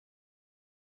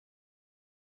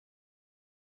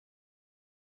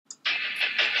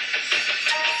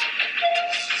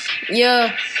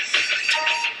Yeah.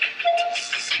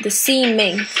 The sea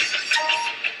mink.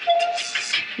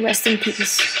 Rest in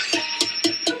peace.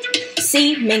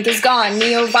 Sea mink is gone.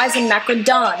 Neovison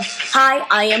Macrodon. Hi,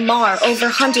 I am R.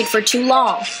 Overhunted for too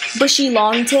long. Bushy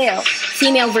long tail.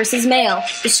 Female versus male.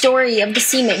 The story of the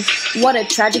sea mink. What a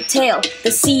tragic tale.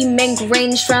 The sea mink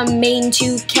ranged from Maine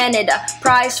to Canada.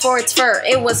 Prized for its fur,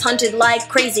 it was hunted like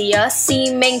crazy. A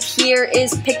sea mink here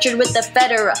is pictured with the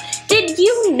fedora. Did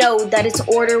you know that its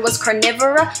order was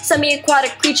Carnivora?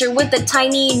 Semi-aquatic creature with a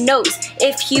tiny nose.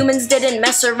 If humans didn't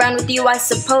mess around with you, I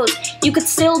suppose you could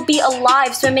still be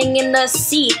alive swimming in the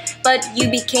sea, but you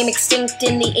became extinct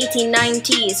in the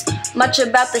 1890s. Much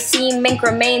about the sea mink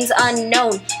remains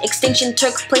unknown. Extinction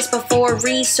took place before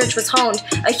research was honed.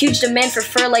 A huge demand for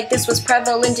fur like this was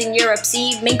prevalent in Europe.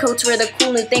 Sea mink coats were the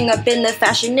cool new thing up in the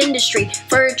fashion industry.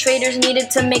 Fur traders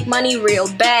needed to make money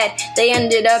real bad. They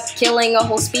ended up killing a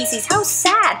whole species. How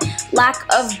sad! Lack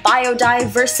of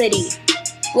biodiversity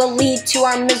will lead to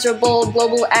our miserable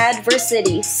global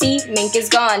adversity. Sea mink is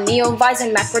gone.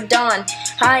 Neovison Macrodon.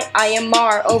 Hi, I am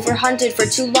R. Overhunted for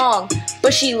too long.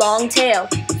 Bushy long tail.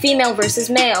 Female versus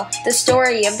male. The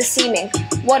story of the sea mink.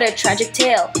 What a tragic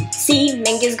tale. Sea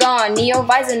mink is gone.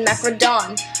 Neovison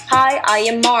Macrodon. Hi, I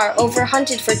am R.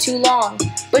 Overhunted for too long.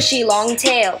 Bushy long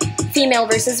tail. Female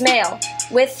versus male.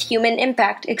 With human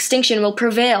impact, extinction will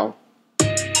prevail.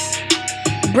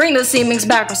 Bring the sea minks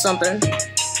back or something.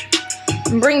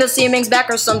 Bring the sea minks back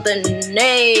or something.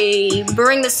 Nay,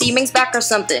 bring the sea minks back or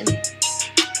something.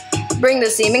 Bring the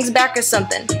sea minks back or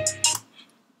something.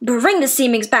 Bring the sea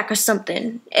minks back or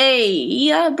something. Hey,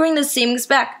 yeah, bring the sea minks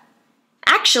back.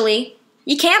 Actually,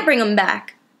 you can't bring them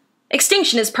back.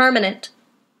 Extinction is permanent.